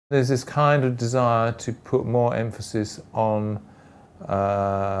There's this kind of desire to put more emphasis on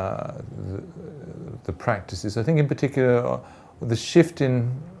the practices. I think in particular the shift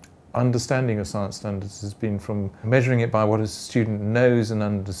in understanding of science standards has been from measuring it by what a student knows and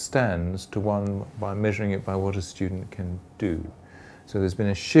understands to one by measuring it by what a student can do. So there's been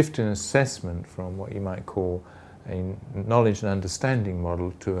a shift in assessment from what you might call a knowledge and understanding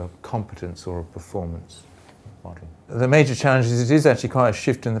model to a competence or a performance model. The major challenge is it is actually quite a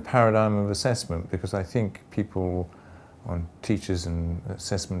shift in the paradigm of assessment, because I think people, teachers and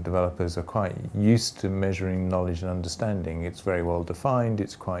assessment developers are quite used to measuring knowledge and understanding. It's very well defined,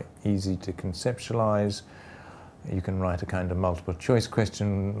 it's quite easy to conceptualize. You can write a kind of multiple choice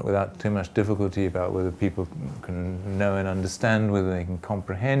question without too much difficulty about whether people can know and understand, whether they can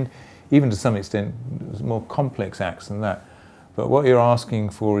comprehend. Even to some extent, there's more complex acts than that. But what you're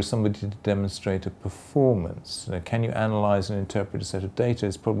asking for is somebody to demonstrate a performance. Can you analyze and interpret a set of data?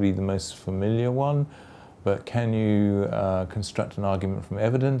 It's probably the most familiar one. But can you construct an argument from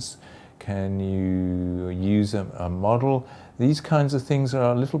evidence? Can you use a model? These kinds of things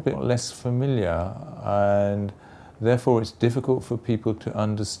are a little bit less familiar, and therefore it's difficult for people to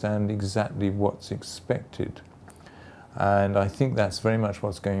understand exactly what's expected. And I think that's very much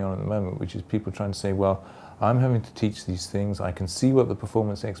what's going on at the moment, which is people trying to say, well, I'm having to teach these things, I can see what the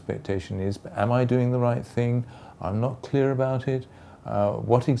performance expectation is, but am I doing the right thing? I'm not clear about it.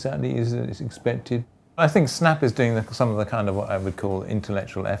 What exactly is expected? I think SNAP is doing some of the kind of what I would call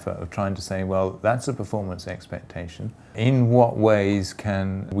intellectual effort of trying to say, well, that's a performance expectation. In what ways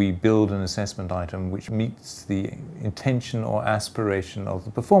can we build an assessment item which meets the intention or aspiration of the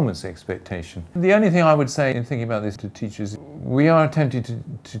performance expectation? The only thing I would say in thinking about this to teachers, we are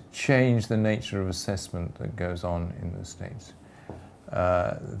attempting to change the nature of assessment that goes on in the States.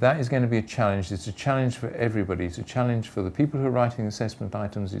 That is going to be a challenge. It's a challenge for everybody. It's a challenge for the people who are writing assessment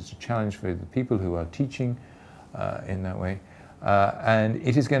items. It's a challenge for the people who are teaching in that way. And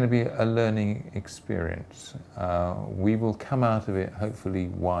it is going to be a learning experience. We will come out of it hopefully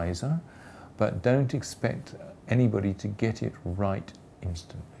wiser, but don't expect anybody to get it right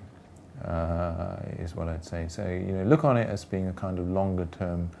instantly, is what I'd say. So, look on it as being a kind of longer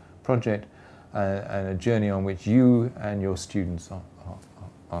term project and a journey on which you and your students are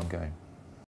going.